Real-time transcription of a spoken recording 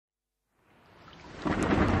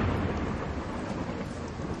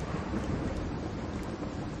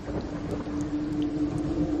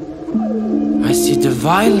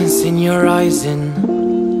violence in your eyes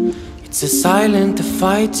and it's a silent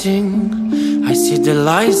fighting. I see the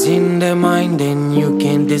lies in their mind and you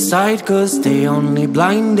can't decide cause they only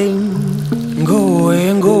blinding. Go away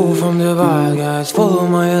and go from the bad guys, follow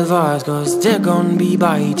my advice cause they're gonna be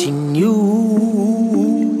biting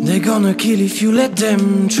you. They're gonna kill if you let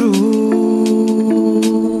them through.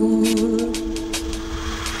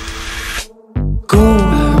 Go,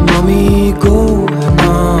 mommy, go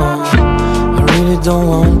now. I really don't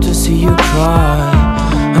want to see you cry.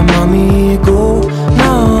 Mommy, go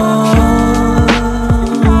now.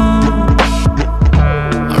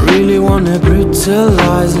 I really wanna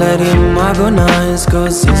brutalize, let him agonize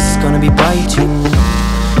cause it's gonna be biting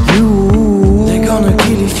you. They're gonna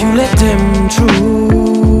kill if you let them through.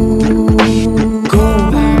 Go,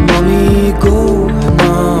 mommy, go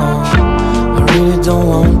now. I really don't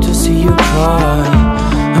want to see you cry.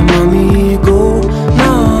 Mommy, go now.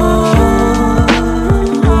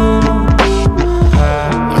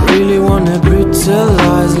 I really wanna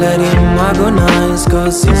brutalize, let him agonize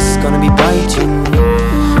cause it's gonna be biting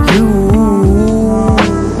you.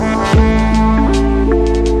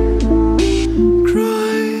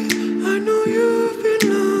 Cry, I know you've been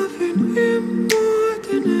loving him more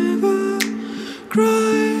than ever.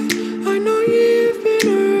 Cry, I know you've been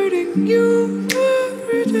hurting you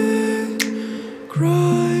every day.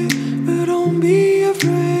 Cry, but don't be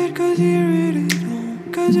afraid cause he really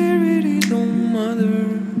don't matter.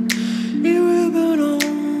 He will burn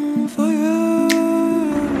on fire.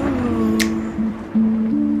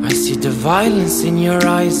 I see the violence in your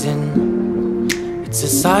eyes and it's a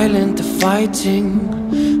silent fighting.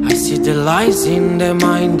 I see the lies in their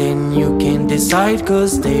mind and you can't decide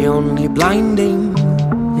cause they only blinding.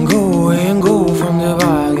 Go away and go from the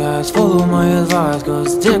bad guys, follow my advice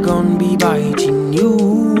cause they're gonna be biting you.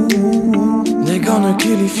 They're gonna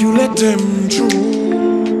kill if you let them through.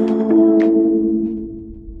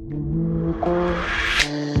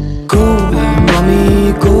 Go,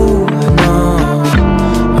 mommy, go now.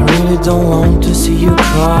 I really don't want to see you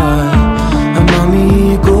cry.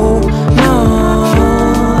 Mommy, go now.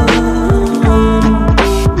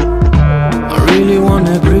 I really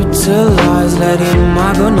wanna brutalize, let him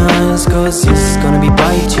agonize cause it's gonna be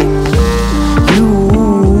biting you.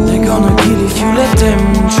 They're gonna kill if you let them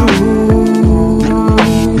through.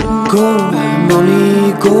 Go,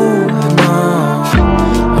 mommy, go now.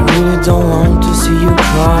 I really don't want to see you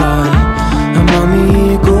cry.